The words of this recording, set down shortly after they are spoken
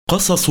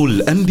قصص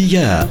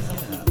الأنبياء.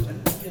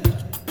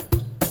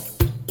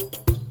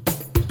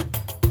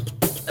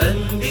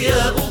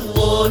 أنبياء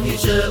الله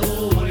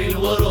جاءوا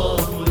للورى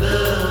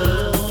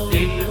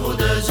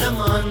للهدى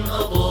جمعا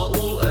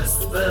أضاءوا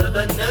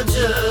أسباب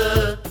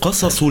النجاة.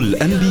 قصص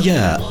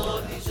الأنبياء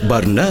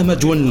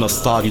برنامج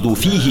نستعرض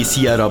فيه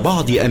سير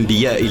بعض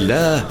أنبياء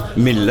الله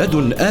من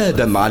لدن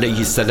آدم عليه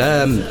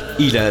السلام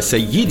إلى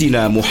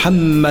سيدنا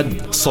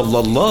محمد صلى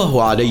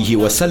الله عليه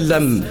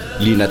وسلم،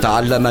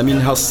 لنتعلم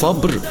منها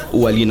الصبر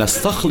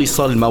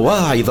ولنستخلص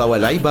المواعظ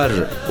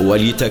والعبر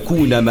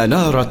ولتكون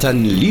منارة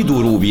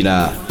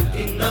لدروبنا.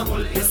 إنه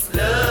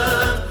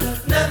الإسلام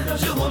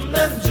نهجهم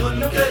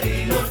نهج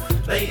كريم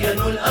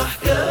بينوا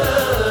الأحكام.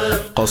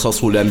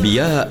 قصص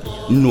الأنبياء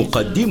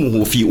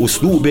نقدمه في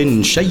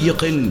أسلوب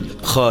شيق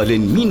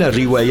خال من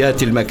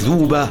الروايات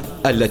المكذوبة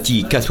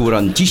التي كثر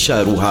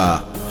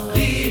انتشارها.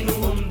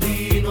 دينهم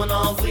دين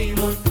عظيم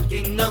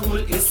إنه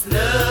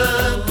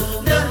الإسلام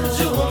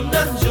نهجهم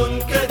نهج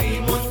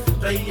كريم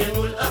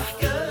بينوا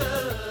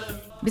الأحكام.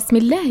 بسم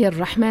الله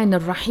الرحمن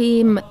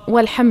الرحيم،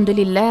 والحمد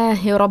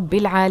لله رب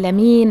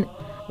العالمين،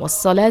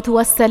 والصلاة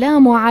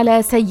والسلام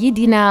على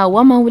سيدنا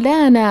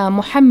ومولانا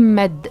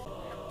محمد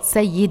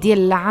سيد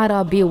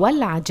العرب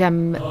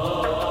والعجم.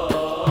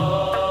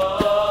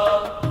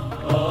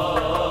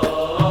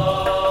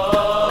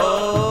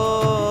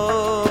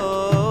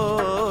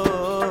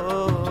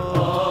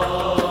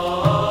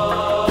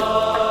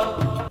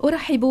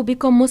 أرحب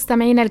بكم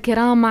مستمعينا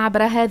الكرام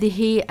عبر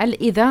هذه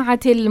الإذاعة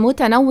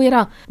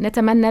المتنورة.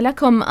 نتمنى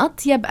لكم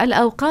أطيب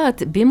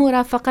الأوقات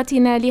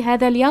بمرافقتنا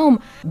لهذا اليوم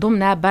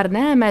ضمن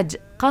برنامج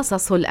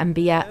قصص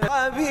الأنبياء.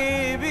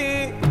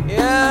 حبيبي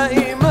يا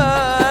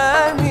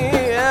إمامي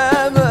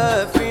يا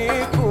ما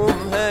فيكم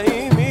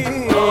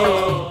هيمي.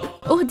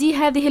 أهدي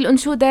هذه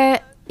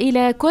الأنشودة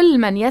إلى كل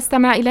من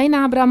يستمع إلينا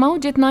عبر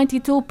موجة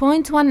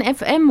 92.1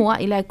 FM،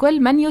 وإلى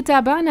كل من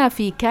يتابعنا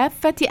في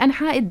كافة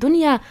أنحاء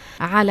الدنيا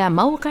على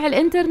موقع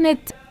الإنترنت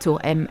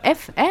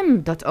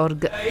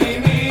 2mfm.org.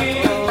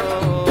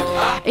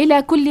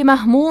 إلى كل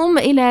مهموم،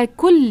 إلى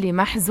كل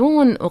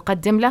محزون،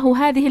 أقدم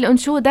له هذه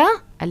الأنشودة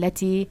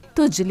التي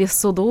تجلي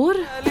الصدور.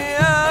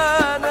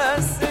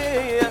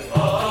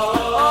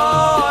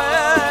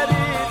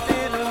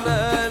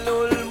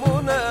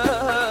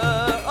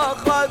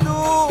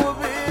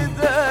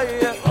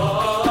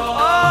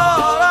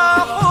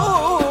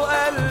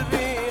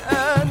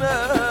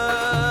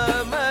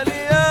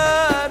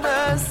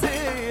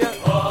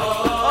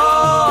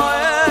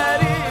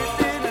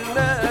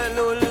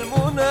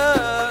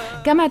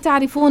 كما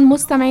تعرفون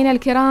مستمعينا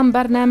الكرام،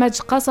 برنامج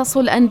قصص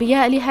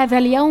الأنبياء لهذا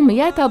اليوم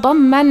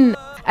يتضمن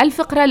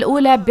الفقرة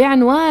الأولى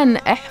بعنوان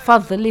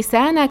احفظ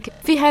لسانك.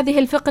 في هذه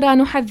الفقرة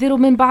نحذر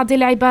من بعض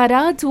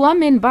العبارات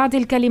ومن بعض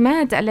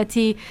الكلمات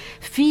التي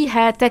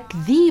فيها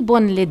تكذيب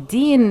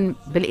للدين،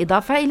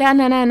 بالإضافة إلى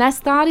أننا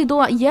نستعرض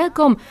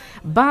وإياكم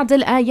بعض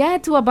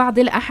الآيات وبعض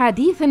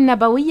الأحاديث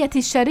النبوية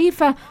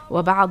الشريفة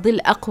وبعض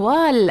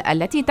الأقوال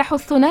التي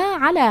تحثنا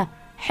على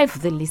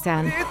حفظ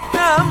اللسان.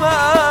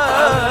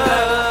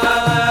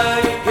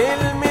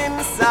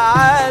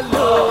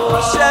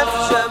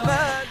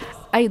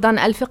 أيضا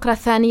الفقرة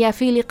الثانية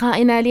في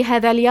لقائنا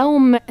لهذا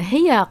اليوم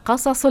هي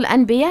قصص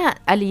الأنبياء.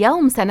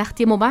 اليوم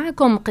سنختم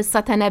معكم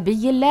قصة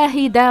نبي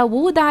الله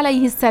داود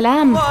عليه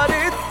السلام.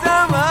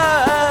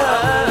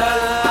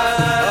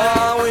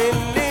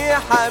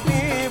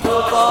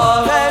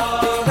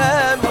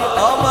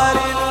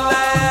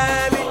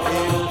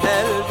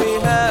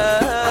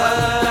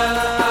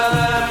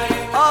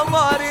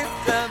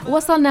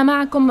 وصلنا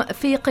معكم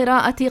في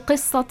قراءة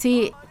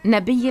قصة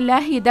نبي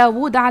الله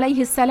داود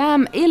عليه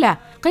السلام إلى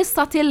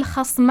قصة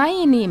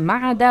الخصمين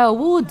مع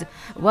داود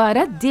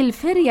ورد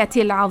الفرية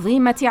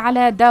العظيمة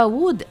على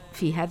داود.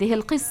 في هذه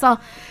القصة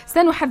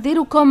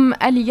سنحذركم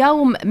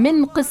اليوم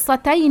من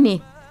قصتين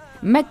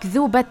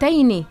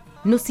مكذوبتين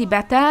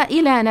نسبتا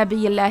إلى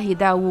نبي الله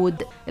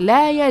داود،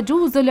 لا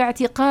يجوز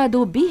الاعتقاد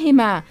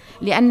بهما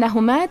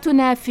لأنهما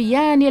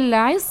تنافيان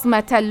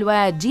العصمة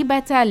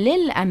الواجبة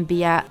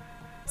للأنبياء.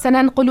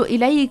 سننقل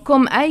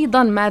إليكم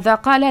أيضا ماذا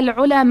قال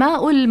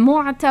العلماء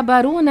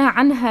المعتبرون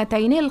عن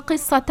هاتين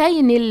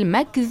القصتين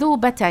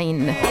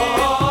المكذوبتين.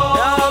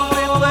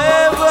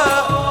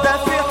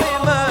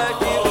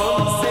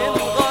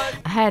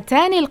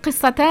 هاتان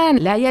القصتان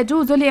لا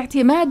يجوز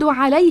الاعتماد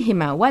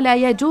عليهما ولا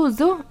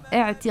يجوز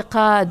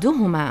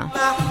اعتقادهما،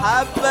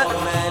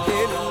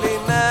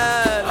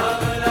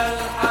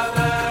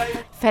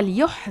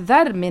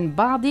 فليحذر من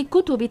بعض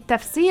كتب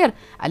التفسير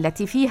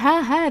التي فيها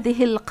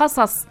هذه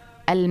القصص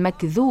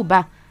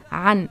المكذوبة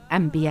عن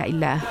أنبياء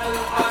الله.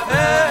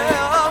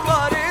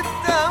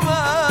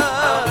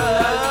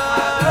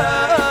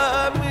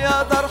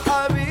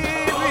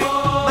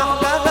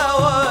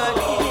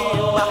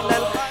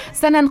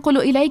 سننقل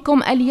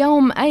إليكم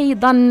اليوم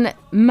أيضا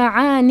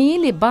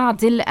معاني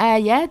لبعض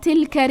الآيات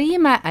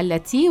الكريمة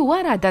التي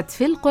وردت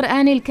في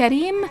القرآن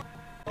الكريم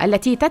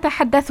التي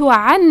تتحدث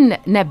عن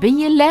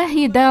نبي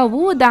الله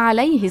داود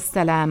عليه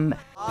السلام.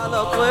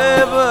 على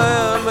طيبة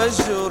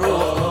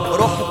مجروح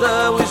روح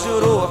داوي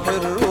جروح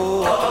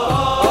الروح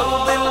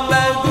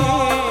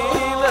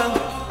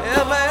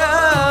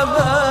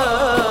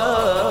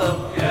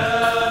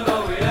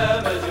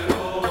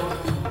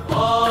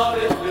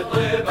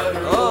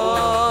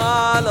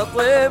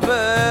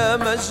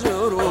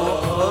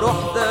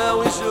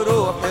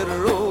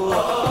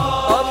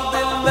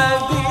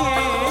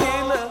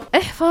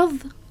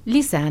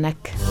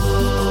لسانك.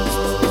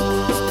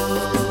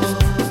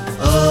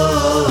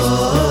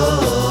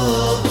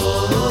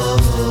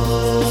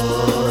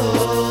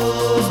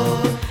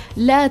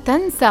 لا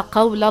تنس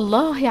قول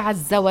الله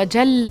عز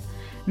وجل: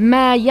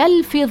 ما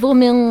يلفظ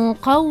من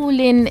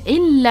قول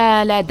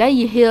إلا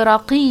لديه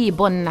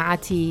رقيب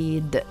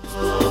عتيد.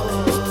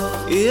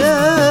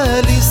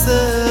 يا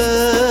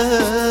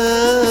لسان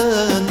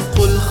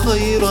قل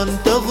خيرا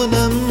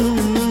تغنم،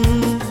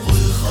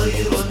 قل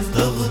خيرا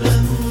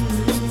تغنم،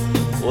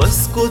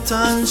 واسكت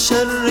عن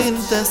شر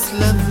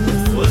تسلم،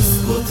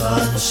 واسكت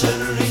عن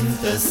شر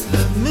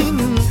تسلم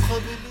من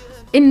قبل.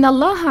 إن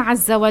الله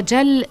عز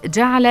وجل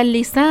جعل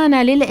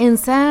اللسان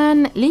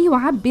للإنسان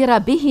ليعبر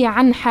به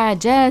عن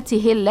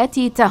حاجاته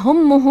التي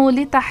تهمه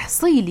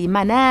لتحصيل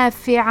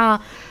منافع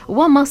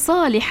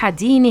ومصالح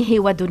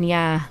دينه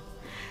ودنياه.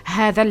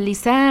 هذا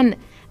اللسان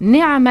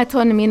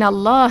نعمة من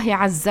الله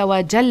عز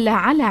وجل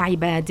على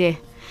عباده،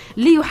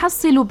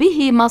 ليحصلوا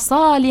به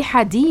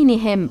مصالح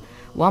دينهم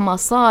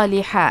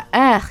ومصالح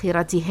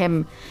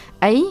آخرتهم،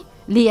 أي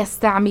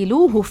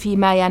ليستعملوه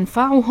فيما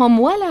ينفعهم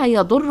ولا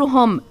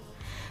يضرهم.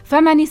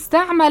 فمن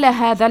استعمل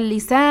هذا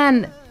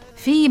اللسان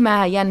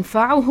فيما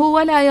ينفعه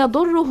ولا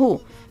يضره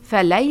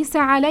فليس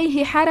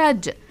عليه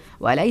حرج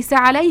وليس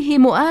عليه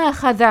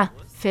مؤاخذة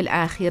في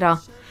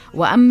الآخرة.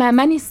 وأما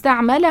من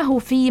استعمله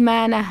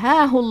فيما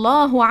نهاه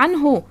الله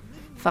عنه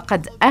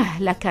فقد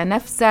أهلك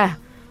نفسه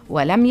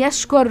ولم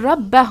يشكر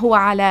ربه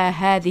على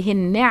هذه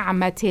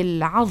النعمة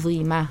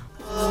العظيمة.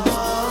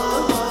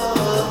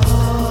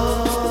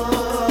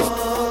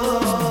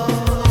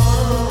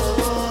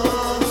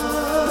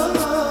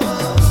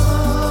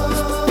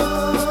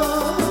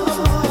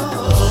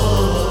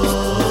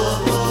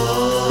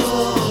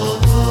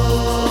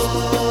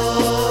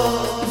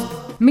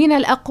 من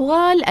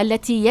الأقوال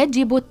التي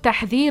يجب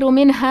التحذير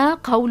منها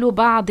قول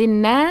بعض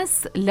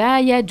الناس: لا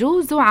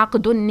يجوز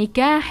عقد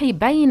النكاح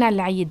بين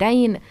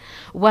العيدين،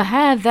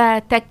 وهذا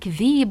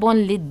تكذيب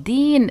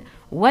للدين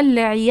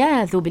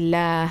والعياذ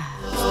بالله.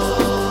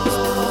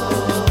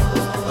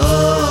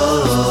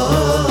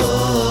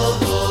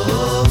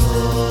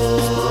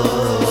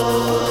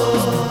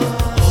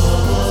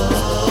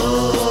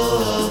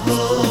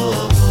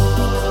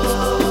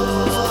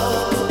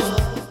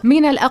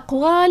 من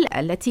الأقوال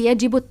التي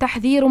يجب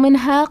التحذير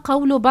منها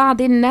قول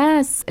بعض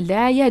الناس: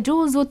 لا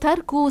يجوز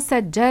ترك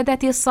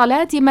سجادة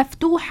الصلاة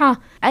مفتوحة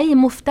أي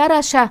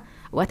مفترشة،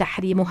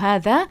 وتحريم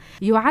هذا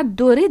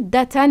يعد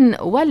ردة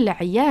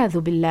والعياذ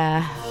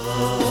بالله.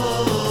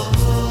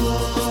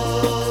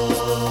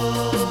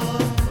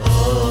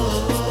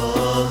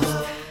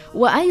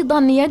 وأيضا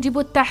يجب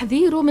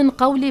التحذير من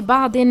قول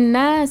بعض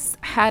الناس: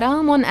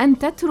 حرام أن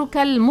تترك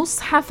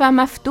المصحف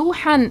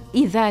مفتوحا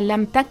إذا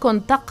لم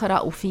تكن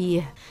تقرأ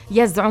فيه،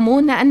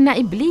 يزعمون أن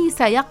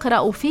إبليس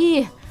يقرأ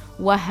فيه،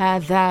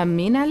 وهذا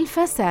من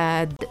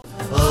الفساد.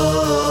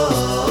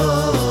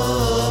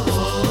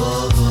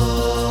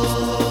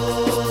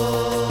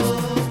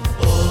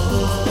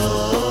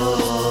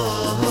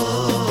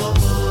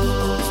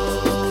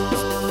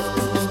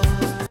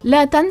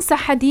 لا تنس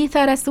حديث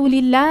رسول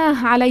الله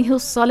عليه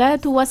الصلاة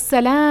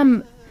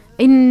والسلام: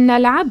 إن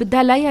العبد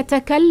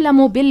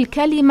ليتكلم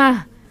بالكلمة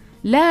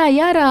لا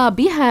يرى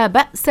بها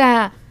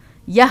بأسا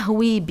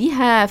يهوي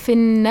بها في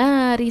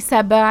النار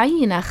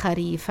 70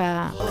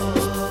 خريفا.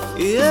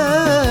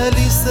 يا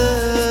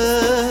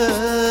لسان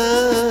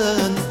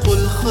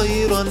قل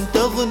خيرا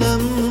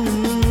تغنم،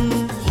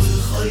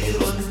 قل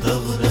خيرا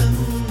تغنم،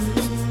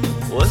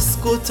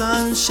 واسكت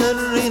عن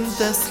شر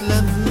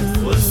تسلم،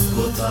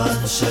 واسكت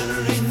عن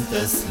شر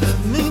تسلم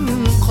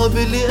من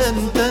قبل أن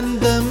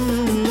تندم،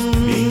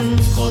 من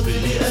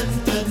قبل أن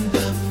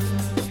تندم.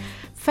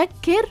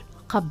 فكر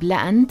قبل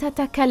أن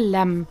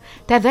تتكلم.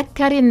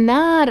 تذكر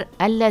النار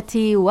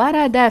التي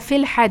ورد في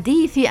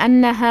الحديث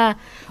أنها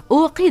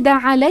أوقد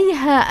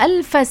عليها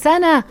 1000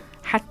 سنة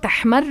حتى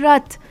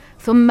احمرت،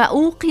 ثم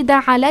أوقد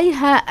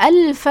عليها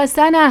 1000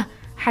 سنة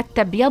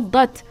حتى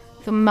ابيضت،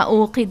 ثم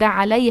أوقد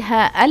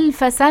عليها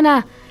 1000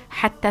 سنة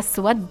حتى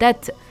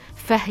اسودت،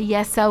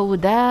 فهي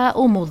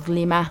سوداء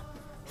مظلمة.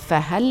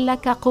 فهل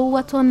لك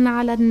قوة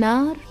على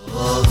النار؟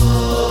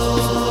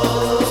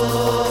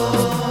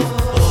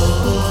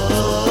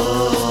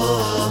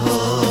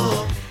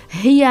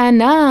 هي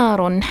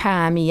نار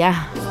حامية.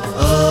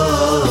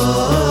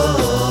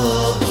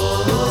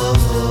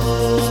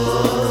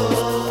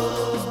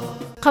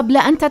 قبل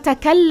أن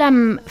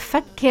تتكلم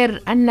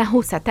فكر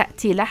أنه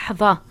ستأتي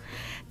لحظة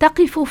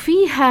تقف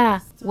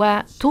فيها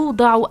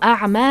وتوضع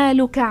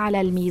أعمالك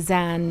على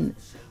الميزان،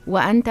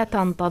 وأنت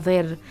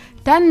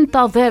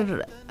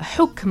تنتظر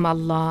حكم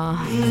الله.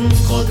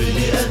 قبل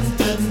أن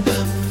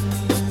تندم.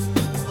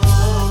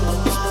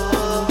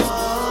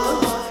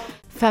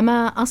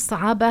 فما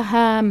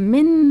أصعبها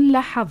من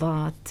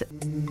لحظات.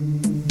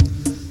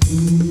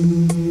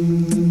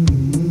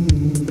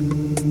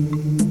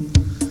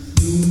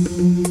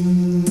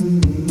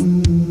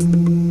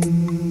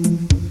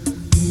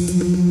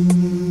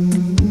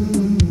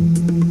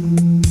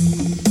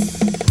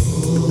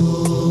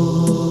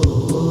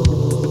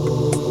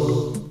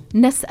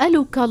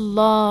 نسألك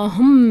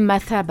اللهم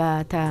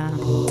ثباتا،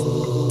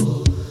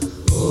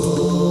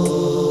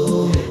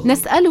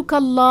 نسألك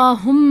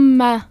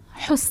اللهم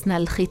حسن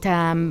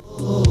الختام،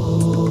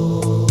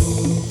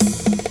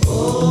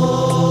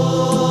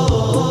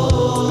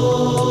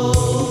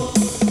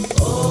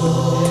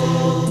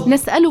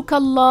 نسألك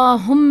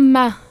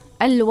اللهم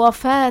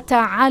الوفاة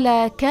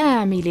على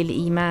كامل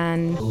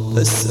الإيمان.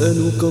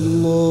 أسألك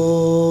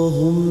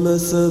اللهم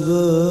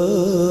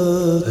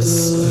ثباتا،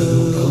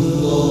 أسألك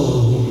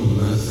اللهم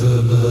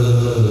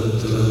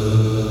ثباتا،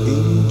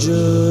 إن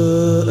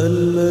جاء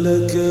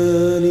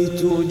الملكان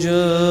تجاهي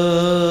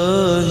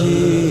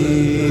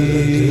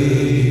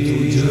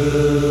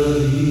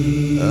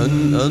أن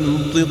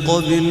أنطق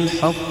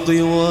بالحق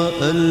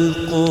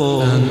وألقى،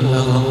 أن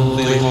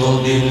أنطق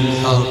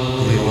بالحق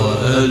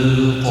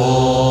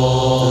وألقى.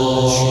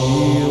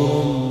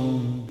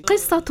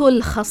 قصة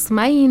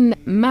الخصمين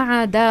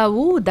مع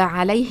داود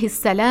عليه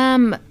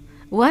السلام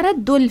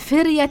ورد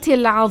الفرية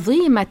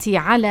العظيمة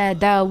على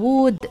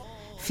داود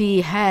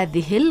في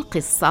هذه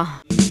القصة.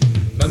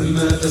 من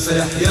مات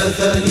سيحيا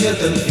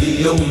ثانية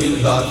في يوم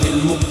البعث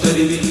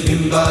المقترب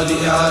من بعد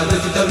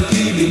إعادة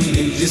تركيب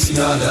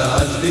للجسم على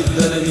عجل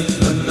الذنب.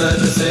 من مات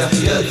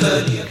سيحيا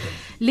ثانية.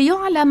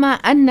 ليعلم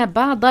أن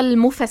بعض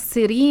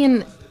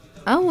المفسرين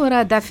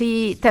أورد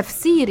في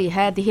تفسير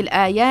هذه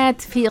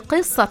الآيات في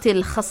قصة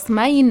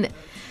الخصمين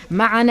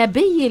مع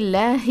نبي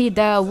الله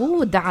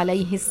داود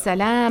عليه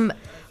السلام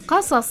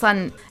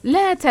قصصاً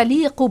لا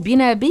تليق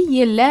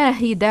بنبي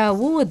الله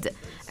داود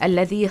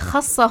الذي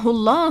خصه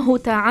الله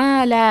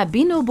تعالى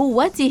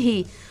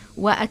بنبوته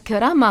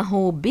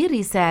وأكرمه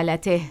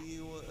برسالته.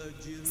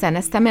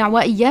 سنستمع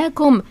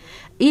وإياكم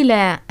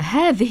إلى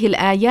هذه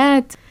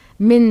الآيات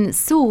من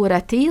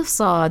سورة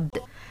صاد.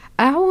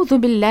 أعوذ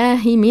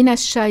بالله من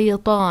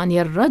الشيطان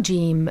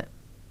الرجيم.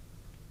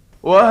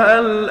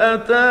 وهل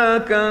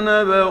أتاك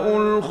نبأ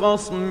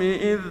الخصم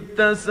إذ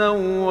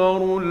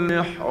تسوروا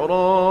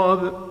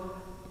المحراب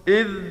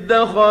إذ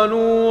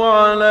دخلوا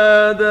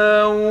على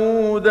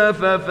داود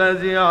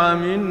ففزع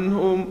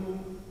منهم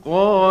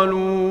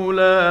قالوا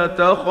لا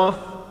تخف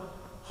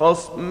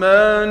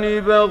خصمان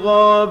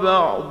بغى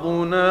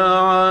بعضنا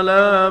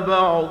على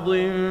بعض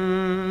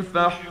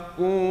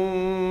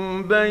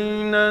فاحكم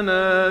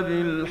بيننا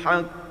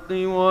بالحق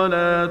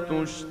ولا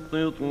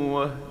تشطط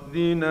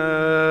واهدنا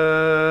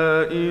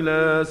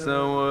إلى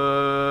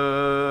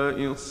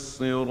سواء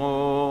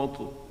الصراط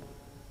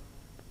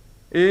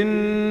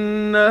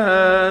إن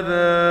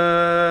هذا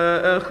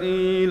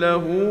أخي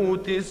له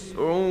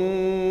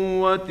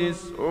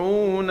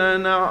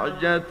 99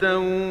 نعجة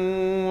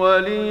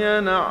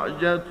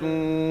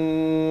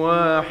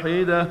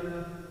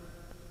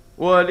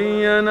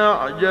ولي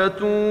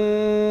نعجة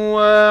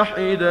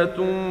واحدة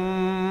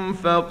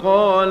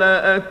فقال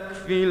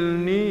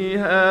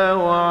أكفلنيها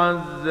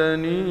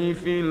وعزني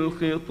في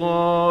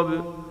الخطاب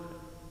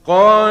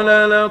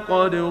قال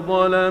لقد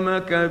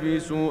ظلمك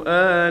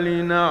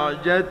بسؤال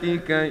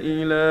نعجتك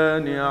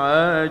إلى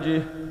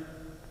نعاجه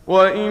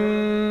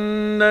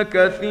وإن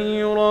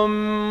كثيرا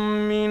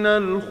من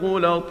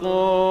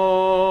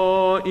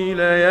الخلطاء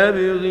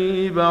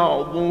ليبغي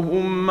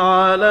بعضهم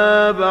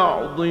على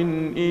بعض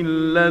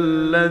إلا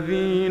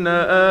الذين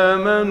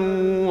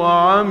آمنوا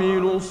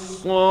وعملوا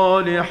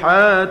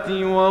الصالحات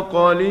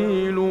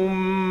وقليل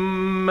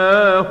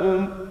ما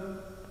هم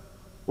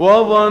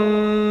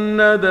وظن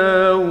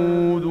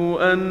داود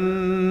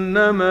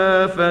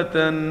أنما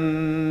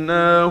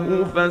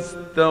فتناه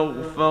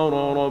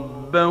فاستغفر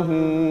ربه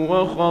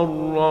وخر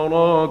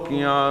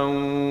راكعا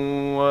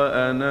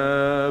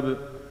وأناب.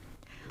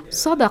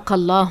 صدق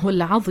الله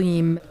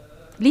العظيم.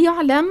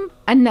 ليعلم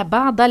أن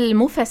بعض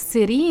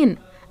المفسرين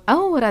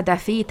أورد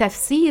في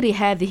تفسير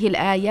هذه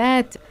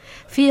الآيات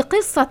في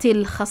قصة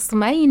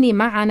الخصمين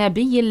مع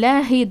نبي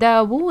الله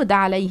داود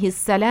عليه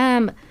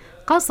السلام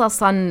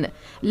قصصاً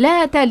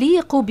لا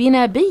تليق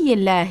بنبي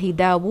الله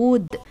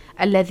داود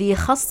الذي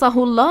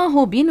خصه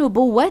الله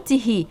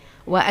بنبوته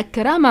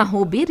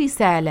وأكرمه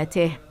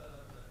برسالته،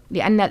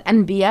 لأن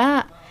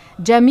الأنبياء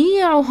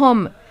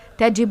جميعهم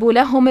تجب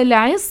لهم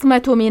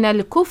العصمة من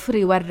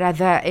الكفر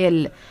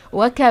والرذائل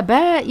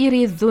وكبائر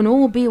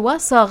الذنوب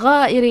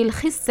وصغائر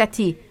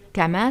الخسة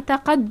كما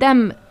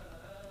تقدم.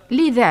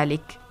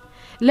 لذلك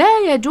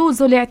لا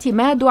يجوز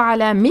الاعتماد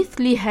على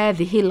مثل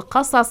هذه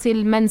القصص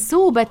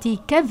المنسوبة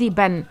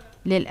كذباً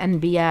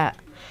للأنبياء،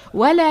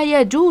 ولا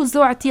يجوز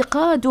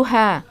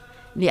اعتقادها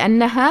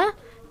لأنها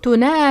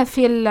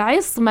تنافي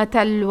العصمة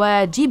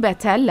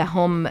الواجبة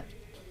لهم.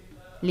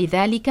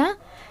 لذلك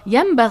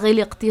ينبغي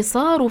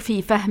الاقتصار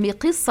في فهم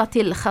قصة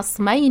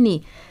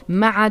الخصمين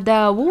مع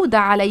داود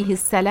عليه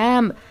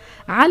السلام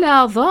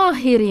على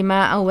ظاهر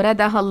ما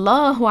أوردها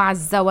الله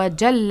عز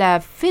وجل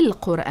في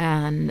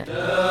القرآن.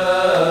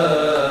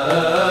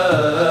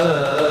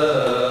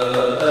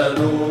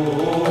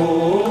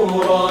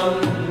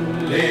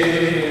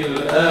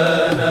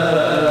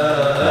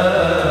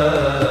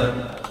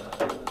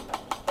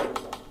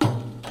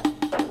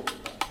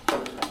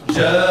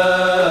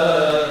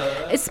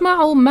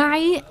 اسمعوا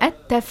معي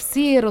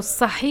التفسير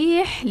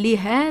الصحيح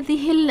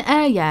لهذه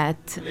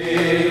الآيات.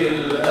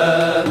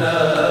 للأنام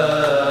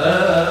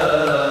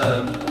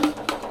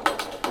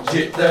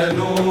جئت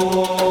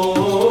نورا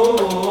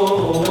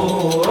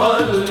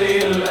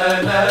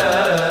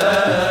للأنام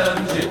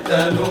جئت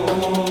نورا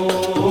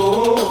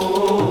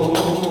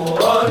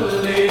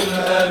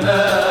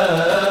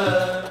للأنام.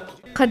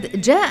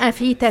 قد جاء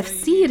في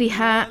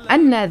تفسيرها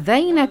أن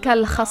ذينك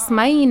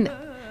الخصمين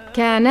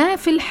كانا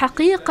في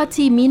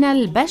الحقيقة من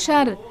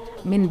البشر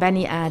من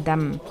بني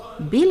آدم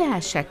بلا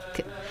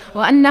شك،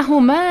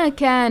 وأنهما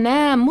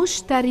كانا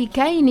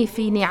مشتركين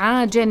في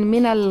نعاج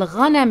من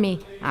الغنم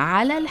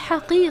على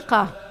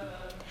الحقيقة،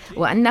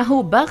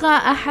 وأنه بغى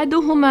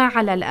أحدهما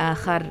على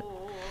الآخر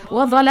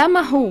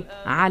وظلمه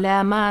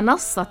على ما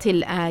نصت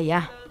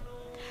الآية.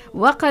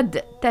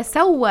 وقد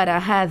تسور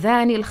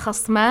هذان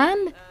الخصمان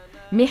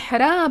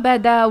محراب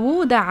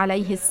داود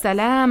عليه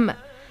السلام،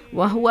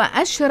 وهو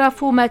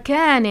أشرف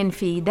مكان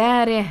في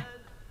داره،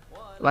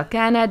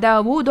 وكان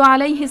داود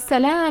عليه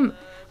السلام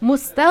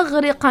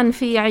مستغرقا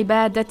في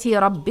عبادة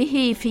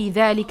ربه في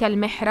ذلك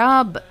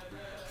المحراب،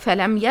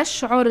 فلم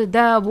يشعر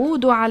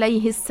داود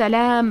عليه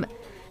السلام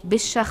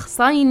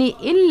بالشخصين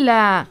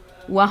إلا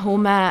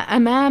وهما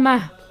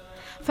أمامه،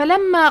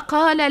 فلما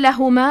قال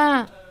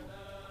لهما: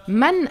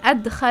 من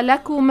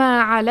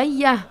أدخلكما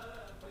علي؟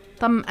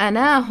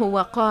 طمأناه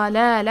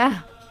وقالا له: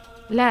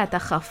 لا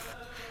تخف،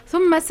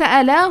 ثم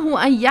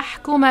سألاه أن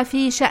يحكم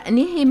في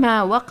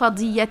شأنهما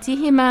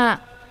وقضيتهما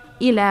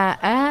إلى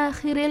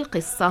آخر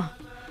القصة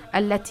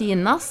التي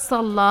نص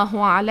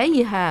الله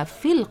عليها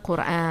في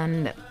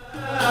القرآن.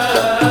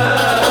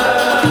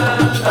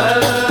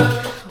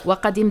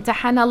 وقد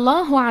امتحن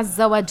الله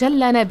عز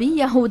وجل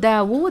نبيه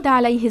داود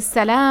عليه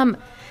السلام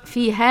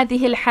في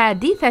هذه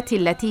الحادثة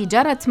التي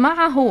جرت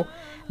معه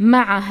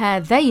مع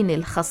هذين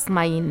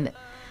الخصمين.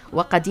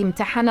 وقد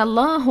امتحن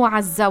الله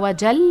عز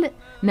وجل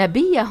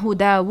نبيه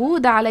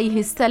داود عليه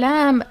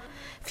السلام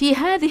في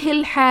هذه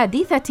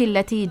الحادثة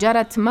التي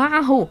جرت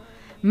معه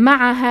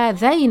مع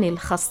هذين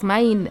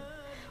الخصمين.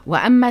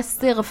 وأما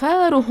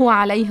استغفاره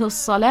عليه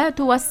الصلاة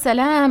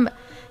والسلام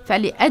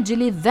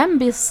فلأجل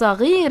الذنب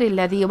الصغير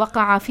الذي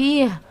وقع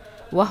فيه،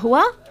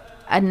 وهو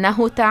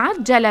أنه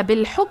تعجل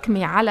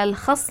بالحكم على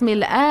الخصم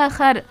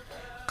الآخر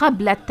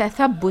قبل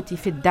التثبت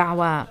في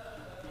الدعوى،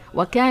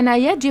 وكان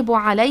يجب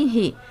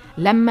عليه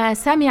لما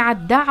سمع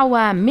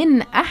الدعوى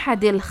من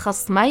أحد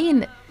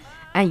الخصمين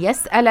أن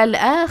يسأل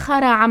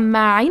الآخر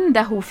عما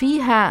عنده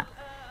فيها،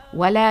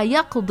 ولا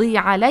يقضي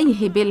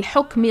عليه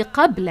بالحكم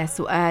قبل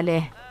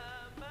سؤاله.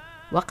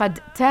 وقد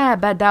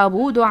تاب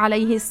داود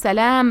عليه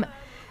السلام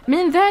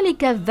من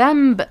ذلك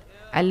الذنب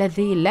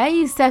الذي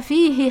ليس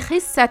فيه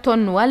خسة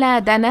ولا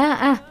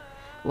دناءة،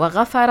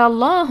 وغفر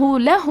الله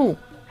له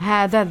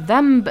هذا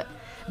الذنب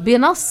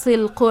بنص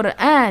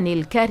القرآن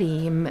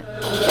الكريم.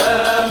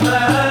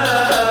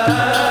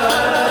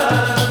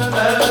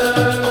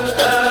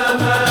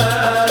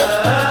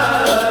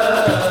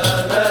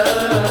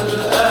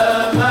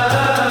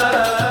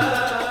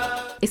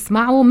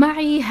 اسمعوا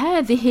معي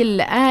هذه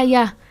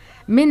الآية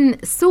من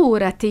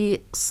سورة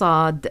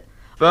صاد.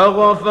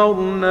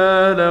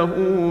 فغفرنا له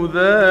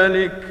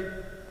ذلك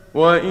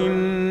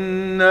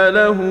وإن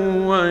له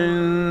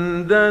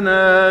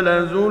عندنا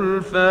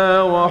لزلفى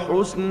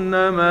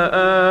وحسن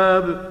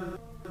مآب.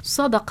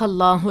 صدق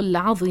الله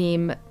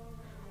العظيم.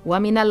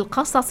 ومن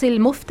القصص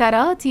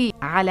المفترات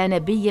على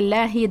نبي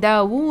الله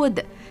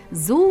داود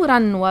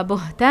زورا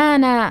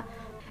وبهتانا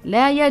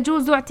لا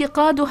يجوز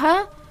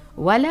اعتقادها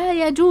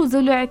ولا يجوز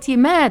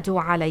الاعتماد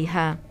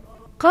عليها.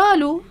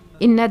 قالوا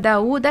إن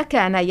داود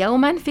كان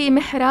يوما في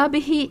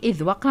محرابه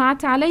إذ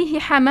وقعت عليه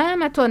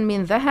حمامة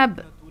من ذهب،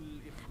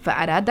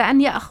 فأراد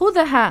أن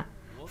يأخذها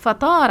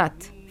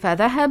فطارت،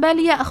 فذهب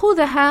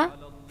ليأخذها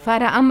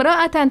فرأى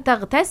امرأة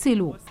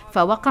تغتسل،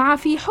 فوقع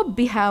في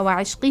حبها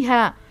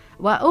وعشقها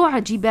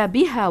وأعجب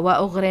بها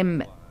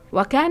وأغرم،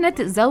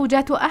 وكانت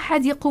زوجة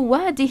أحد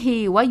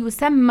قواده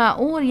ويسمى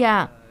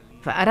أوريا،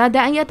 فأراد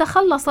أن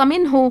يتخلص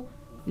منه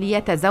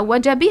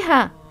ليتزوج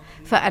بها،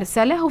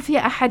 فأرسله في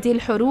أحد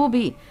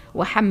الحروب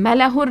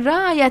وحمله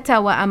الراية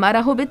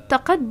وأمره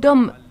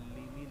بالتقدم،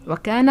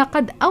 وكان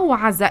قد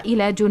أوعز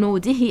إلى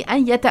جنوده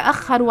أن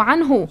يتأخروا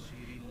عنه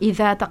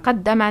إذا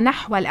تقدم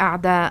نحو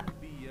الأعداء،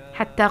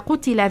 حتى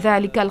قتل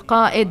ذلك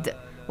القائد.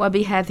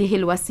 وبهذه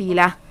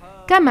الوسيلة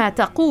كما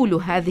تقول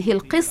هذه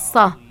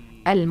القصة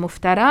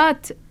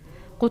المفترات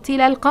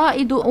قتل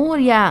القائد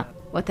أوريا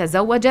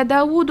وتزوج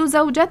داود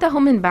زوجته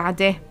من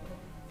بعده.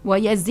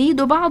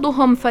 ويزيد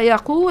بعضهم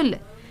فيقول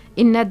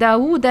إن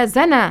داود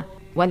زنى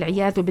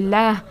والعياذ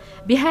بالله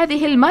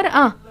بهذه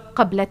المرأة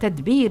قبل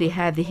تدبير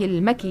هذه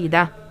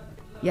المكيدة.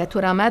 يا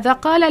ترى ماذا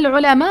قال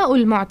العلماء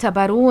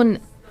المعتبرون؟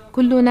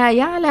 كلنا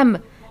يعلم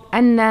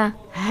أن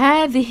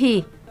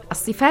هذه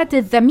الصفات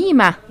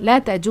الذميمة لا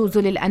تجوز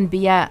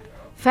للأنبياء،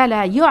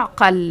 فلا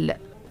يعقل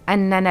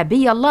أن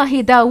نبي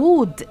الله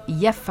داود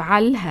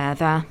يفعل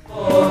هذا.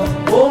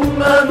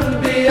 هم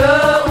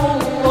أنبياء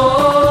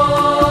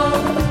الله،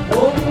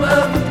 هم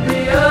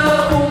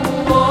أنبياء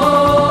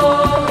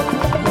الله،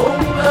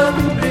 هم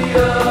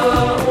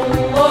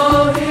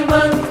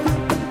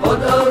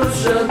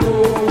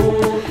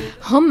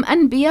هم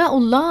أنبياء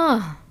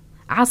الله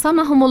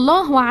عصمهم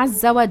الله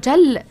عز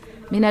وجل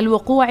من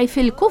الوقوع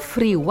في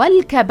الكفر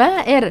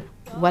والكبائر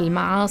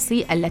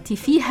والمعاصي التي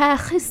فيها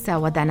خسة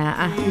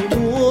ودناءة.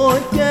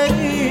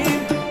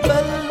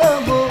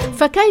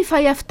 فكيف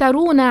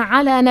يفترون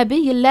على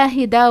نبي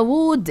الله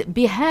داود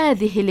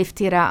بهذه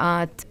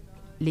الافتراءات؟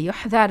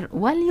 ليحذر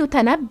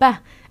وليتنبه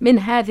من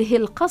هذه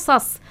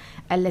القصص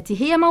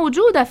التي هي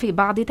موجودة في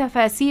بعض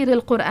تفاسير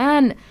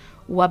القرآن،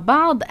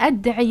 وبعض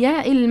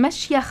أدعياء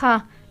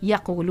المشيخة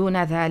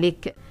يقولون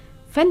ذلك،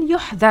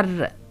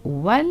 فليحذر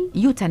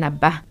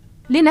وليتنبه.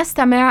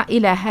 لنستمع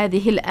إلى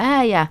هذه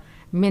الآية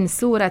من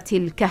سورة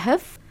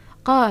الكهف.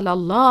 قال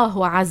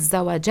الله عز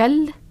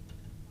وجل: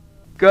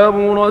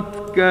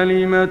 كبرت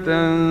كلمة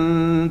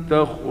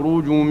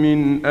تخرج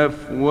من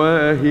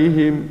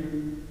أفواههم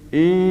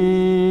إن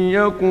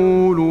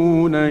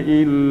يقولون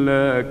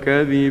إلا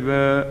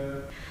كذبا.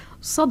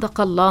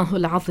 صدق الله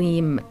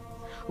العظيم.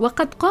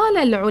 وقد قال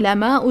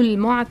العلماء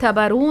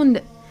المعتبرون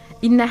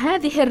إن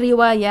هذه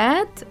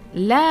الروايات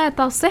لا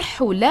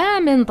تصح لا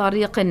من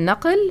طريق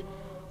النقل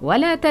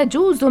ولا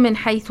تجوز من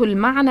حيث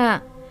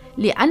المعنى،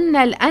 لأن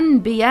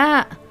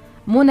الأنبياء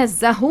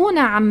منزهون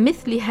عن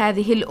مثل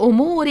هذه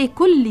الأمور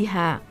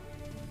كلها.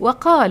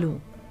 وقالوا: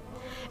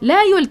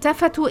 لا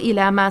يلتفت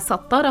إلى ما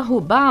سطره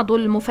بعض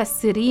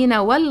المفسرين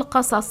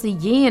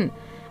والقصصيين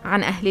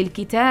عن أهل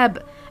الكتاب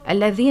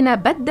الذين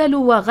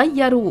بدلوا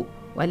وغيروا،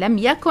 ولم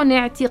يكن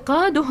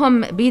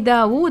اعتقادهم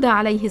بداود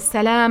عليه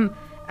السلام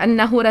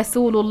أنه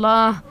رسول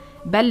الله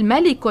بل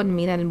ملك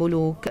من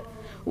الملوك.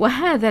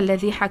 وهذا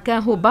الذي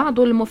حكاه بعض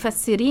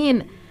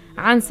المفسرين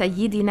عن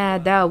سيدنا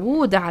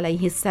داود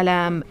عليه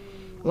السلام،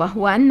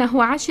 وهو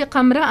أنه عشق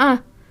امرأة.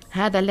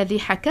 هذا الذي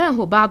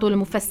حكاه بعض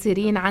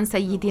المفسرين عن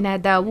سيدنا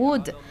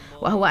داود،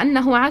 وهو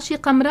أنه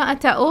عشق امرأة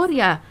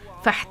أوريا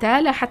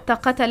فاحتال حتى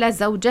قتل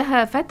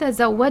زوجها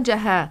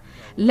فتزوجها.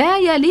 لا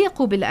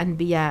يليق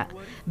بالأنبياء،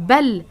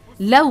 بل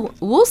لو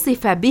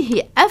وصف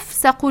به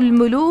أفسق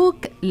الملوك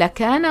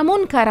لكان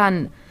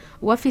منكرا.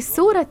 وفي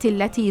السورة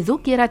التي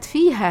ذكرت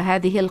فيها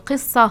هذه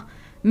القصة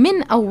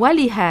من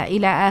أولها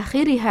إلى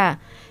آخرها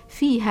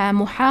فيها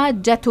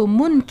محاجة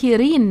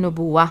منكري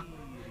النبوة،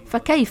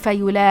 فكيف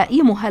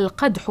يلائمها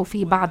القدح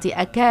في بعض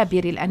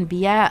أكابر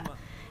الأنبياء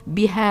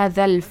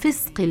بهذا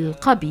الفسق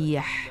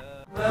القبيح؟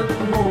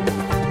 هم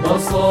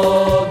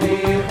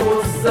مصابيح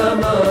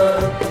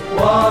الزمان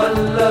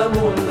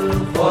وعلموا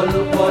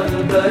الخلق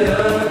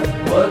البيان،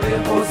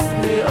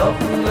 وبحسن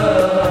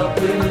أخلاق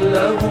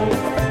له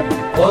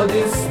قد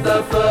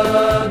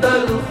استفاد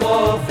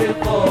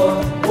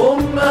الخافقان.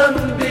 هم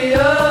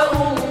أنبياء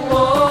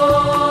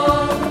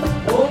الله،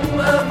 هم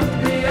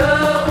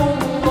أنبياء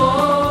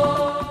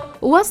الله.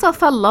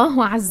 وصف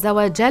الله عز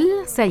وجل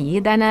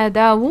سيدنا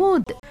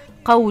داود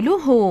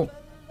قوله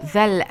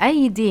ذا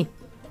الأيدي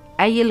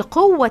أي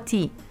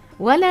القوة،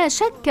 ولا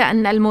شك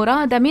أن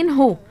المراد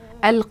منه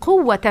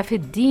القوة في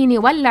الدين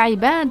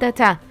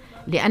والعبادة،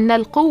 لأن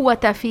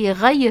القوة في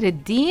غير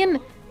الدين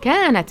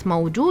كانت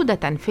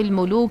موجودة في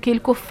الملوك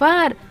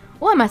الكفار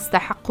وما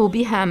استحقوا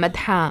بها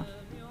مدحا.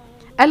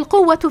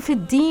 القوة في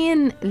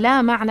الدين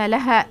لا معنى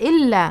لها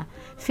إلا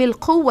في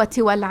القوة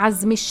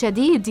والعزم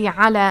الشديد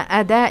على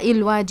أداء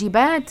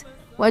الواجبات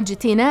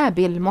واجتناب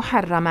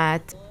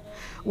المحرمات.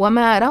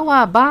 وما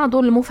روى بعض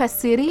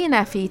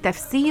المفسرين في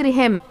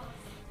تفسيرهم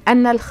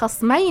أن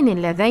الخصمين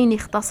اللذين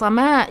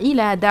اختصما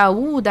إلى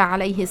داود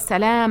عليه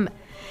السلام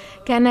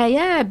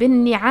كانيا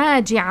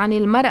بالنعاج عن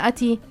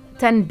المرأة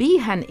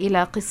تنبيها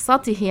إلى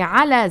قصته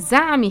على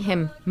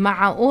زعمهم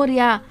مع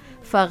أوريا،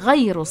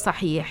 فغير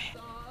صحيح.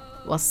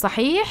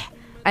 والصحيح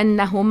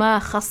أنهما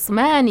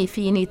خصمان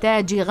في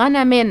نتاج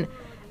غنم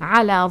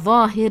على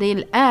ظاهر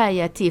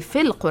الآية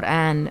في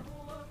القرآن.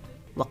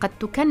 وقد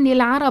تكني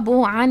العرب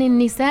عن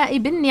النساء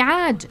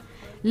بالنعاج،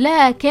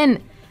 لكن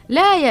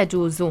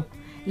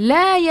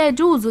لا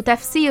يجوز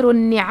تفسير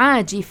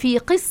النعاج في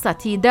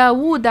قصة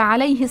داود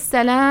عليه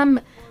السلام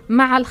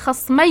مع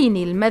الخصمين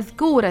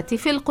المذكورة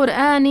في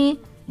القرآن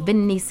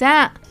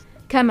بالنساء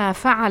كما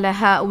فعل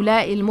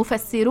هؤلاء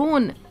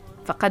المفسرون،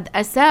 فقد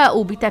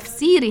أساءوا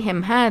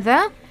بتفسيرهم هذا،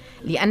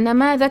 لأن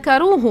ما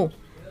ذكروه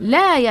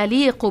لا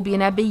يليق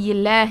بنبي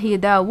الله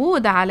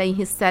داود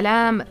عليه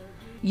السلام.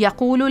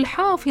 يقول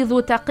الحافظ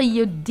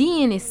تقي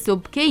الدين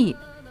السبكي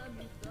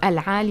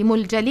العالم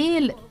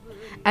الجليل: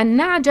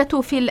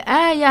 النعجة في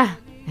الآية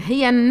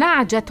هي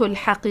النعجة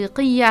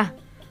الحقيقية،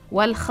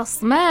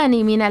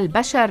 والخصمان من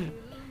البشر،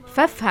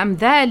 فافهم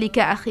ذلك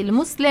أخي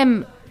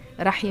المسلم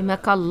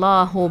رحمك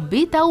الله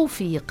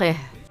بتوفيقه.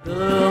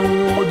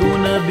 داود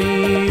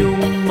نبي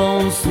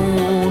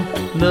منصور،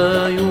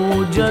 لا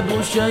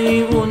يوجد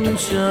شيء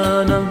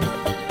شانه،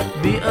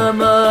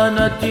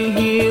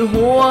 بأمانته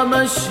هو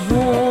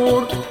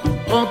مشهور،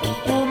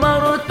 قط ما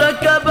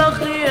ارتكب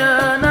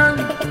خيانة.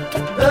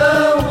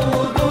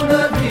 داود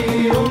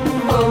نبي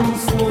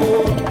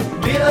منصور،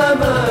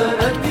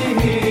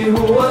 بأمانته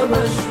هو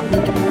مشهور.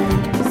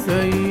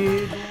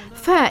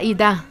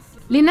 فائدة،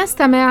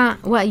 لنستمع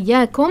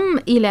وإياكم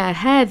إلى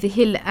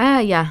هذه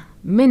الآية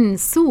من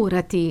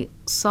سورة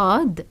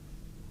صاد.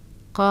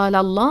 قال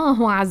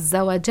الله عز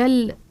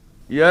وجل: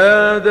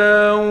 يا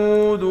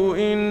داود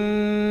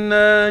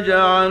إنا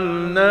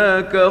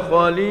جعلناك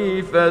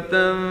خليفة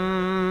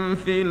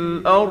في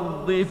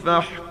الأرض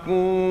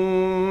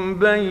فاحكم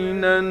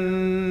بين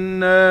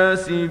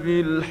الناس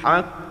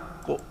بالحق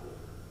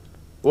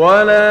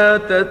ولا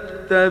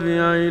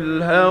تتبع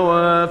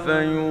الهوى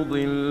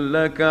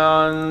فيضلك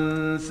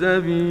عن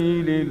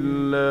سبيل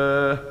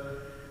الله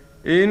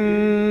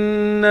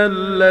إن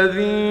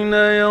الذين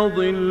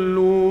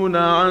يضلون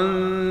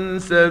عن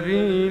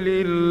سبيل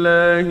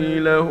الله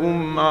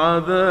لهم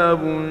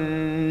عذاب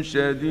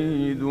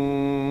شديد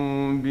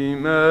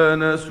بما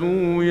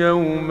نسوا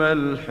يوم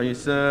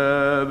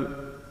الحساب.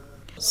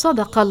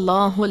 صدق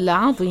الله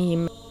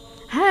العظيم.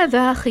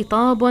 هذا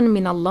خطاب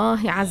من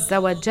الله عز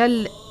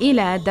وجل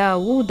إلى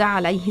داود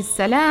عليه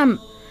السلام،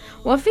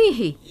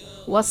 وفيه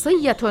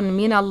وصية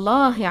من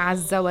الله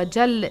عز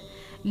وجل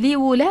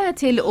لولاة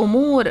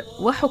الأمور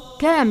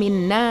وحكام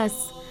الناس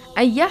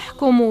أن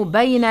يحكموا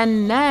بين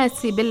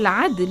الناس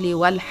بالعدل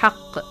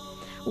والحق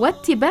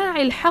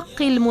واتباع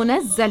الحق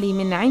المنزل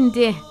من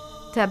عنده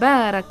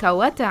تبارك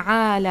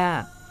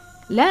وتعالى،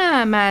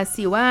 لا ما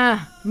سواه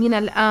من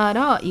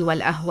الآراء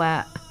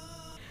والأهواء.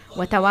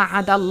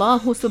 وتوعد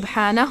الله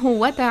سبحانه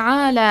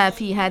وتعالى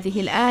في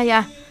هذه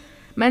الآية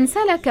من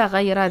سلك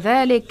غير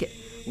ذلك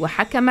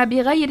وحكم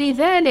بغير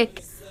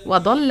ذلك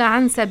وضل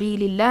عن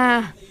سبيل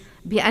الله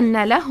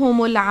بأن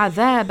لهم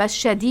العذاب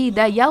الشديد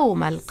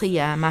يوم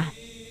القيامة.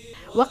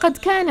 وقد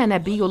كان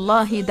نبي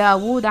الله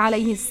داود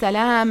عليه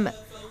السلام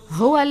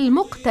هو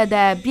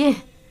المقتدى به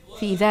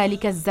في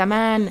ذلك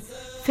الزمان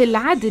في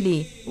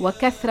العدل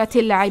وكثرة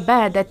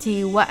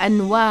العبادة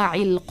وأنواع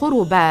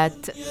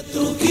القربات.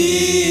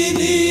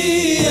 اتركيني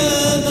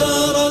يا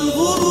دار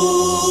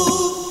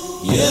الغرور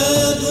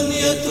يا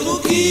دنيا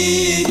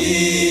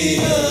اتركيني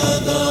يا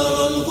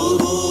دار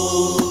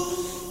الغرور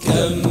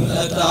كم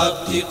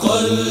أتعبت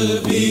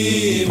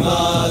قلبي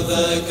مع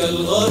ذاك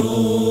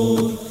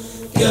الغرور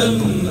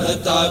كم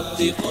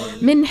أتعبت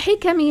قلبي. من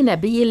حكم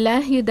نبي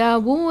الله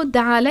داود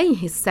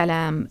عليه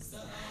السلام،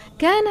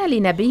 كان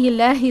لنبي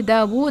الله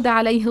داود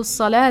عليه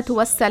الصلاة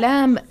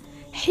والسلام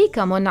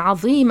حكم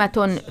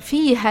عظيمة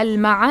فيها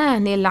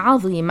المعاني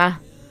العظيمة،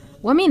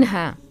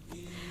 ومنها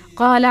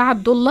قال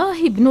عبد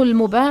الله بن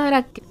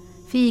المبارك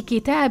في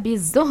كتاب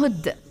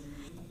الزهد: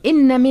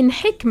 إن من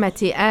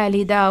حكمة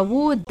آل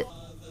داود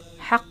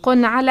حق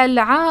على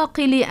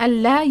العاقل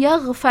أن لا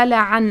يغفل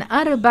عن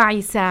 4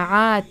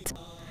 ساعات: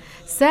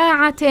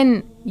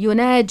 ساعة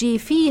يناجي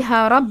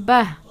فيها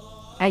ربه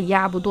أي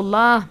يعبد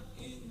الله،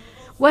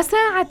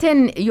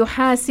 وساعة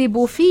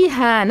يحاسب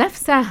فيها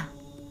نفسه،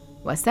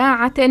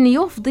 وساعة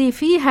يفضي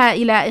فيها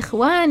إلى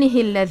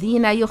إخوانه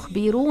الذين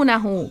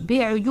يخبرونه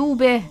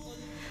بعيوبه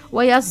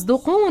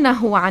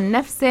ويصدقونه عن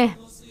نفسه،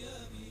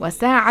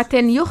 وساعة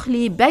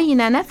يخلي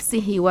بين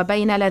نفسه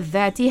وبين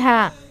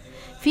لذاتها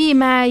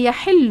فيما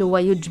يحل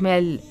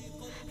ويجمل،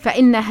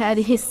 فإن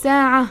هذه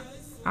الساعة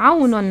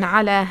عون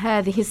على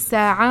هذه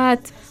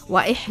الساعات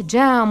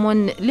وإحجام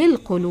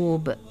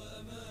للقلوب.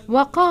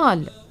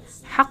 وقال: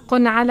 حق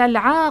على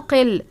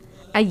العاقل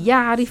أن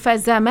يعرف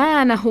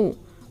زمانه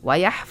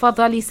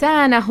ويحفظ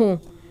لسانه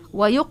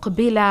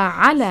ويقبل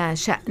على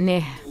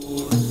شأنه.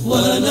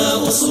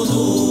 وأنا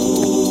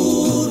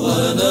أصدور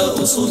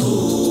وأنا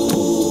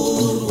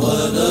أصدور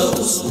وأنا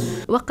أصدور.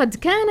 وقد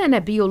كان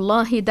نبي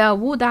الله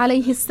داود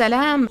عليه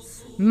السلام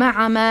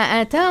مع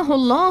ما آتاه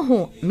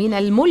الله من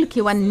الملك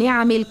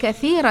والنعم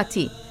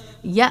الكثيرة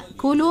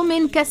يأكل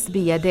من كسب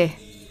يده،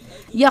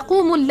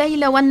 يقوم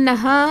الليل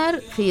والنهار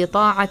في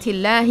طاعة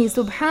الله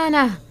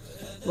سبحانه.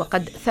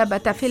 وقد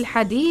ثبت في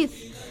الحديث: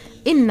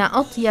 إن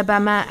أطيب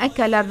ما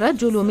أكل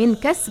الرجل من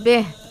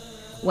كسبه،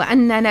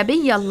 وأن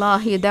نبي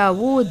الله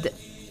داود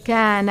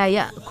كان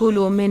يأكل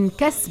من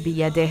كسب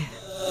يده.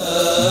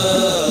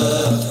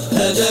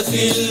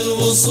 هدفي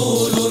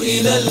الوصول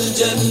إلى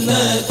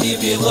الجنات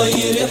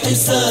بغير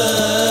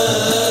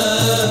حساب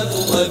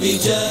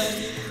وبجاه.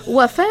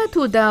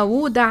 وفاة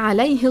داود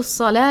عليه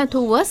الصلاة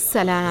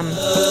والسلام.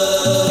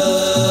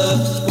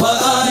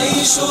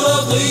 وأعيش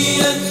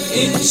رضيا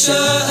إن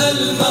شاء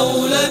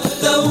المولى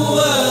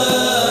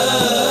التواب.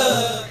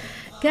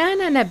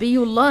 كان نبي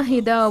الله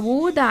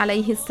داود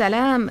عليه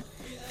السلام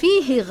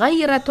فيه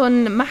غيرة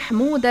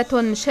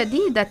محمودة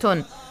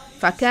شديدة،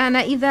 فكان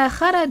إذا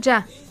خرج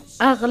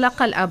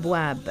أغلق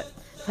الأبواب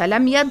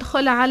فلم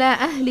يدخل على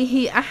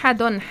أهله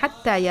أحد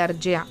حتى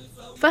يرجع.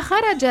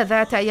 فخرج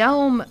ذات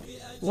يوم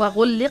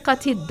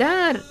وغلقت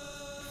الدار،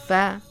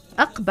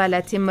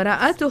 فأقبلت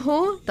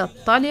امرأته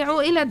تطلع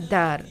إلى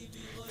الدار،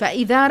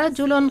 فإذا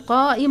رجل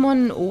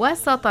قائم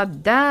وسط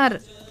الدار،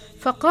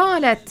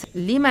 فقالت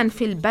لمن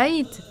في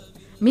البيت: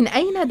 من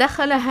أين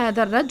دخل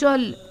هذا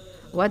الرجل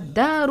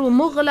والدار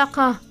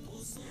مغلقة؟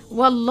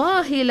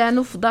 والله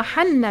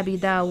لنفضحن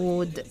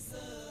بداود.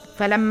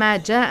 فلما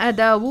جاء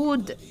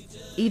داود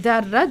إذا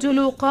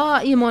الرجل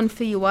قائم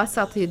في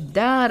وسط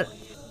الدار،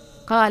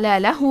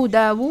 قال له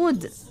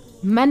داود: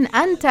 من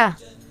أنت؟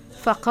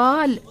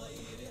 فقال: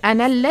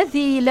 أنا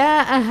الذي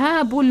لا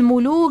أهاب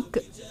الملوك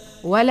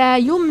ولا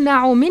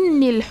يمنع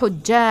مني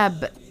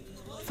الحجاب.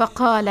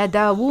 فقال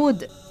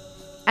داود: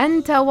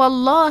 أنت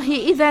والله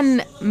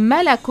إذن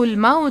ملك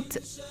الموت،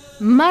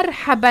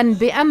 مرحبا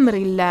بأمر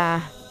الله.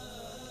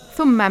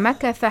 ثم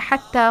مكث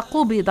حتى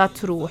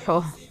قبضت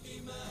روحه.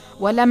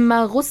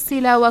 ولما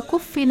غسل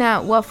وكفن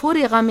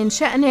وفرغ من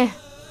شأنه،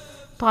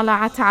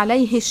 طلعت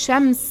عليه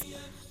الشمس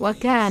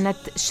وكانت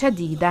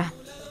شديدة،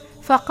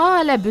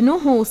 فقال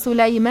ابنه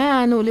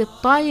سليمان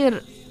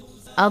للطير: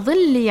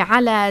 أظلي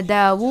على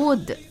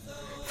داود.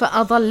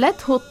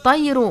 فأظلته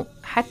الطير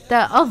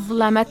حتى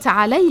أظلمت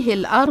عليه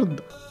الأرض.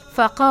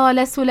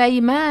 فقال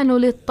سليمان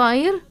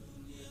للطير: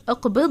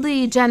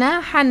 اقبضي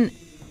جناحا.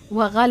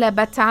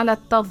 وغلبت على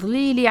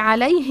التظليل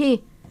عليه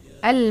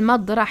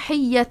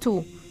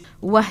المضرحية،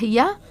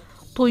 وهي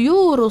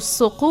طيور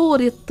الصقور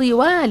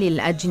الطوال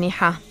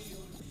الأجنحة.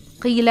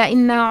 قيل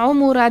إن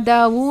عمر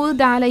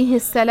داود عليه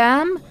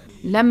السلام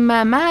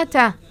لما مات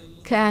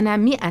كان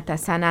 100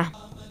 سنة.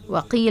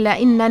 وقيل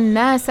إن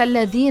الناس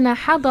الذين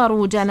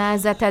حضروا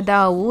جنازة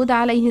داود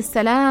عليه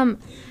السلام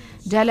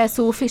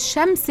جلسوا في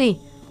الشمس،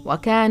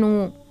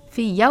 وكانوا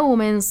في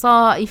يوم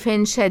صائف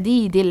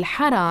شديد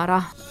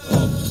الحرارة.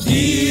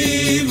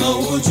 ربي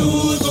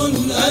موجود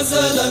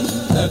أزلا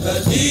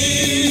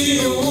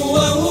أبدي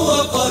وهو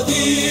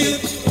قدير،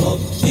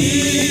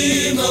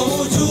 ربي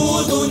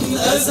موجود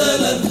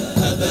أزلا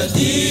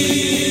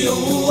أبدي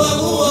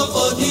وهو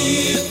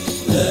قدير،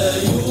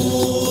 لا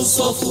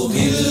يوصف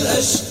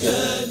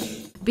بالأشكال.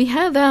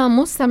 بهذا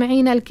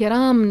مستمعينا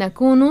الكرام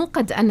نكون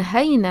قد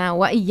أنهينا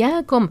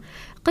وإياكم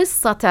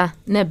قصة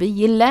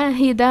نبي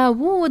الله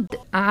داود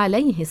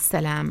عليه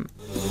السلام.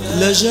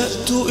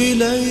 لجأت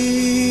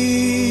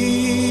إليك،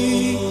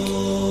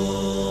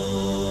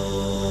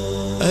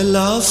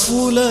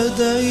 العفو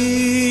لديك،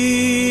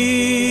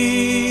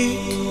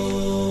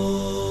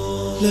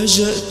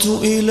 لجأت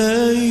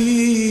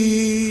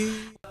إليك.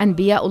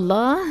 أنبياء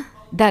الله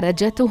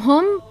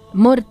درجتهم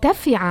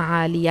مرتفعة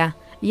عالية.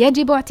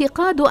 يجب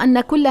اعتقاد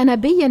أن كل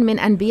نبي من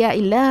أنبياء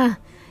الله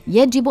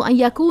يجب أن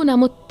يكون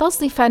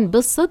متصفاً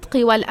بالصدق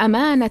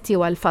والأمانة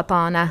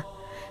والفطانة،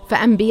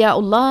 فأنبياء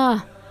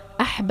الله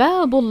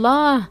أحباب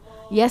الله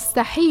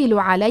يستحيل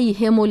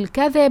عليهم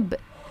الكذب،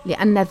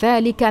 لأن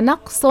ذلك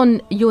نقص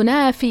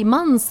ينافي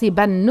منصب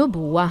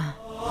النبوة.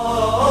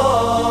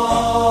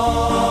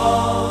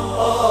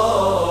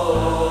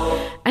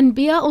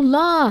 أنبياء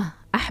الله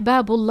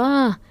أحباب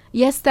الله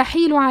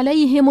يستحيل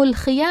عليهم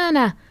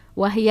الخيانة،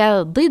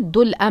 وهي ضد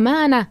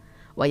الأمانة،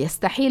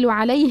 ويستحيل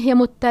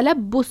عليهم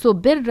التلبس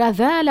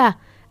بالرذالة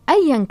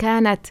أيا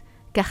كانت،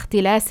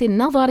 كاختلاس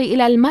النظر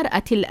إلى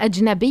المرأة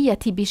الأجنبية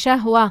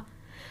بشهوة،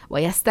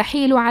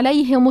 ويستحيل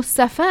عليهم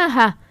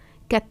السفاهة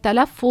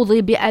كالتلفظ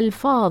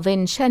بألفاظ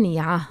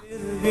شنيعة.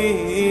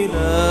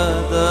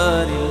 إلى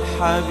دار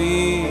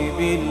الحبيب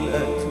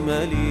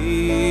الأكمل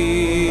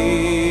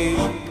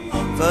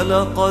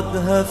فلقد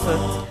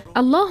هفت.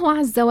 الله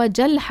عز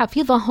وجل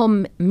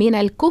حفظهم من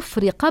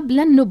الكفر قبل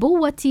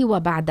النبوة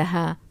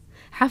وبعدها،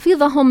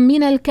 حفظهم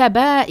من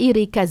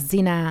الكبائر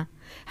كالزنا،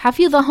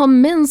 حفظهم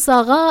من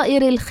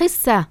صغائر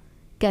الخسة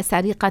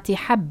كسرقة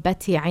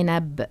حبة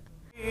عنب.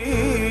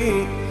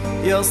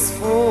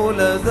 يصفو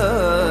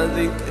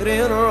لدى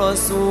ذكر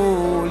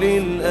الرسول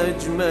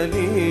الأجمل.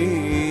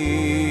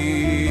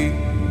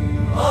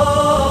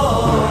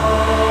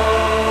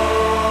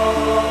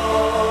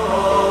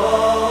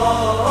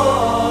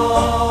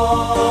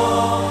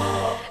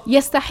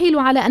 يستحيل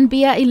على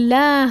أنبياء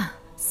الله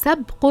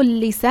سبق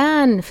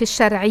اللسان في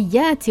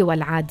الشرعيات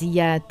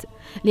والعاديات،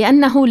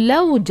 لأنه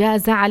لو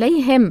جاز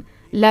عليهم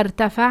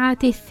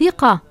لارتفعت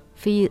الثقة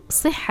في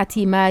صحة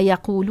ما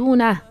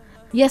يقولونه.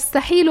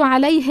 يستحيل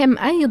عليهم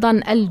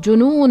أيضا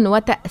الجنون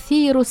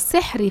وتأثير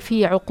السحر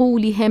في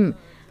عقولهم،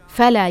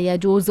 فلا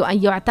يجوز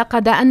أن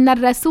يعتقد أن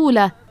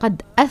الرسول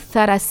قد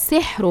أثر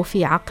السحر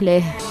في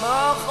عقله.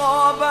 ما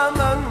خاب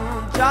من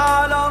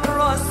جعل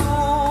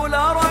الرسول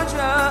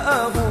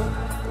رجاءه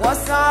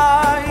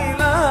وسعى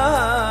إلى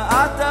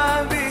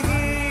أتى به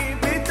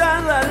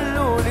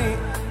بتذلل.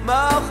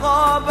 ما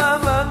خاب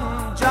من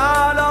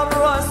جعل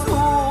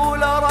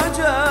الرسول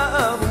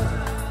رجاءه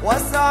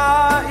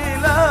وسعى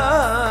إلى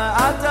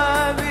أتى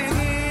به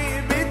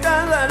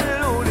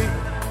بتذلل.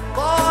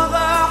 طه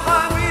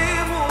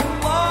حبيب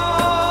الله.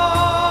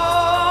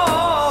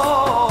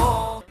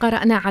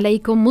 قرأنا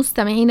عليكم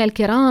مستمعين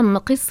الكرام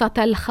قصة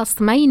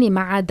الخصمين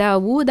مع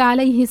داود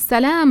عليه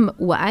السلام،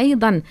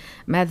 وأيضا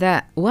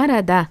ماذا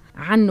ورد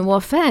عن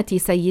وفاة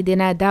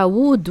سيدنا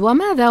داود،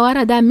 وماذا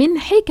ورد من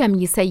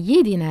حكم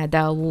سيدنا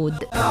داود.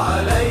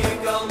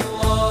 عليك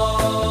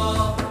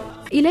الله.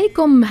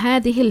 إليكم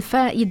هذه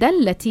الفائدة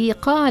التي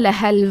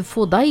قالها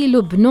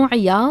الفضيل بن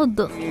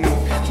عياض: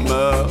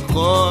 ما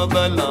خاب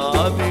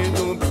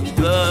العبد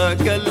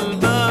ذاك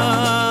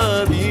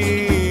الباب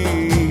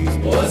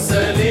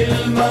وسل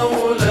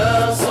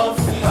المولى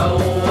صفحا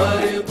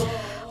ورضا.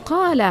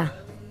 قال: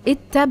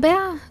 اتبع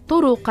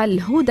طرق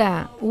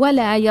الهدى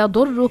ولا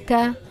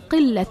يضرك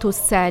قلة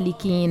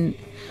السالكين،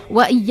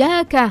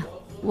 وإياك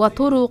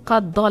وطرق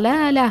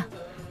الضلالة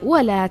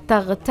ولا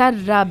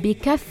تغتر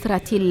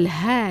بكثرة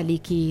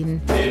الهالكين.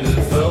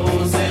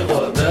 الفوز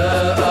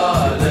غداء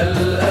على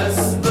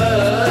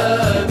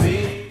الأسباب.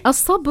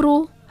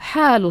 الصبر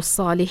حال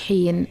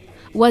الصالحين،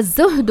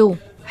 والزهد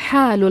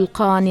حال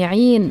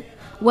القانعين،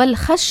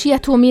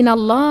 والخشية من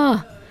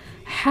الله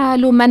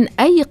حال من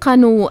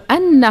أيقنوا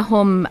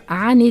أنهم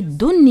عن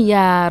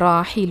الدنيا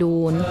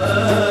راحلون.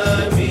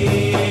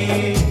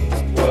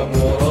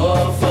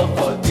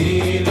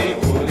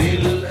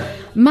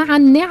 مع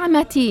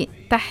النعمة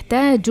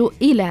تحتاج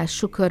إلى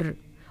شكر،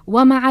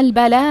 ومع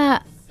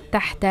البلاء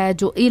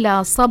تحتاج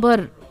إلى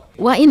صبر،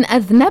 وإن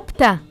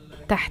أذنبت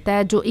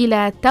تحتاج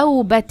إلى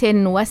توبة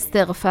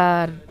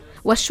واستغفار.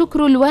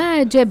 والشكر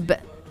الواجب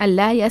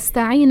ألا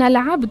يستعين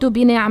العبد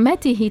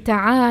بنعمته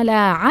تعالى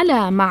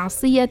على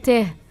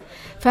معصيته،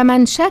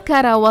 فمن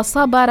شكر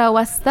وصبر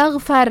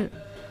واستغفر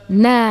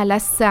نال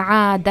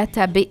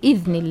السعادة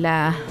بإذن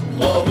الله.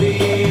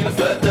 طويل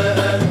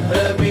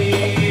فتأهبي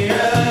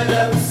يا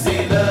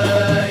نفسي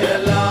لا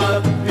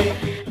يلعب بك.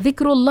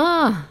 ذكر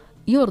الله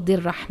يرضي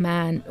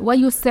الرحمن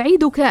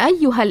ويسعدك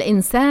أيها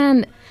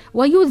الإنسان،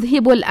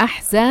 ويذهب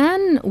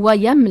الأحزان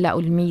ويملأ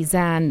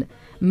الميزان،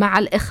 مع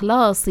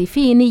الإخلاص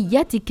في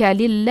نيتك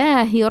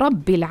لله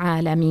رب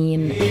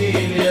العالمين.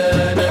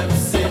 يا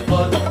نفسي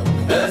قد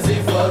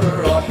أزف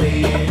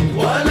الرحيل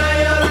ولا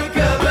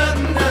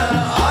يركبن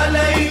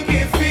عليك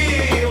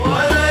فيه،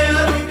 ولا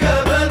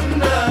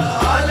يركبن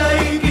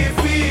عليك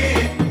فيه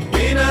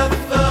من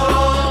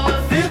الثرى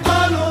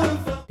ثقل.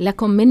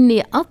 لكم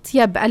مني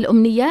أطيب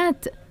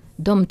الأمنيات،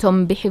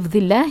 دمتم بحفظ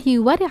الله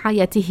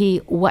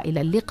ورعايته،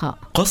 وإلى اللقاء.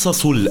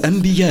 قصص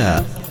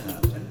الأنبياء.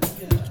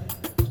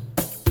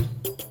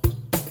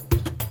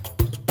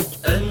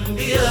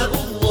 أنبياء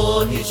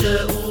الله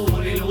جاءوا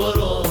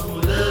للورى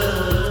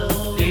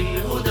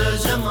للهدى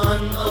جمعا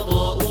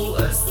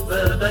أضاءوا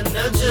أسباب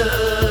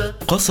النجاة.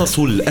 قصص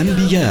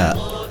الأنبياء،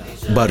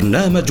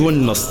 برنامج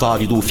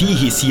نستعرض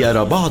فيه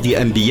سير بعض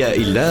أنبياء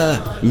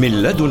الله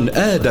من لدن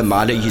آدم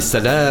عليه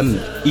السلام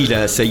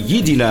إلى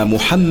سيدنا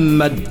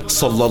محمد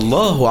صلى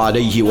الله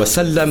عليه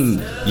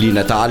وسلم،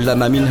 لنتعلم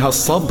منها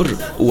الصبر،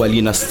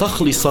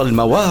 ولنستخلص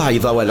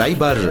المواعظ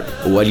والعبر،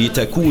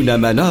 ولتكون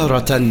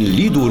منارة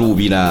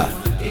لدروبنا.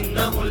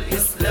 إنه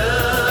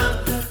الإسلام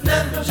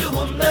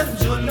نهجهم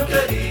نهج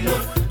كريم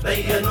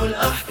بينوا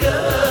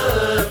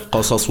الأحكام.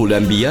 قصص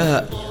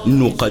الأنبياء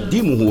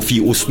نقدمه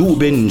في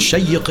أسلوب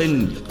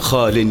شيق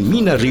خال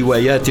من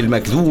الروايات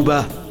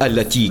المكذوبة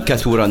التي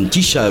كثر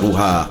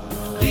انتشارها.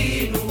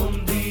 دينهم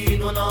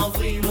دين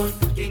عظيم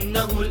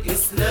إنه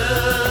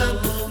الإسلام.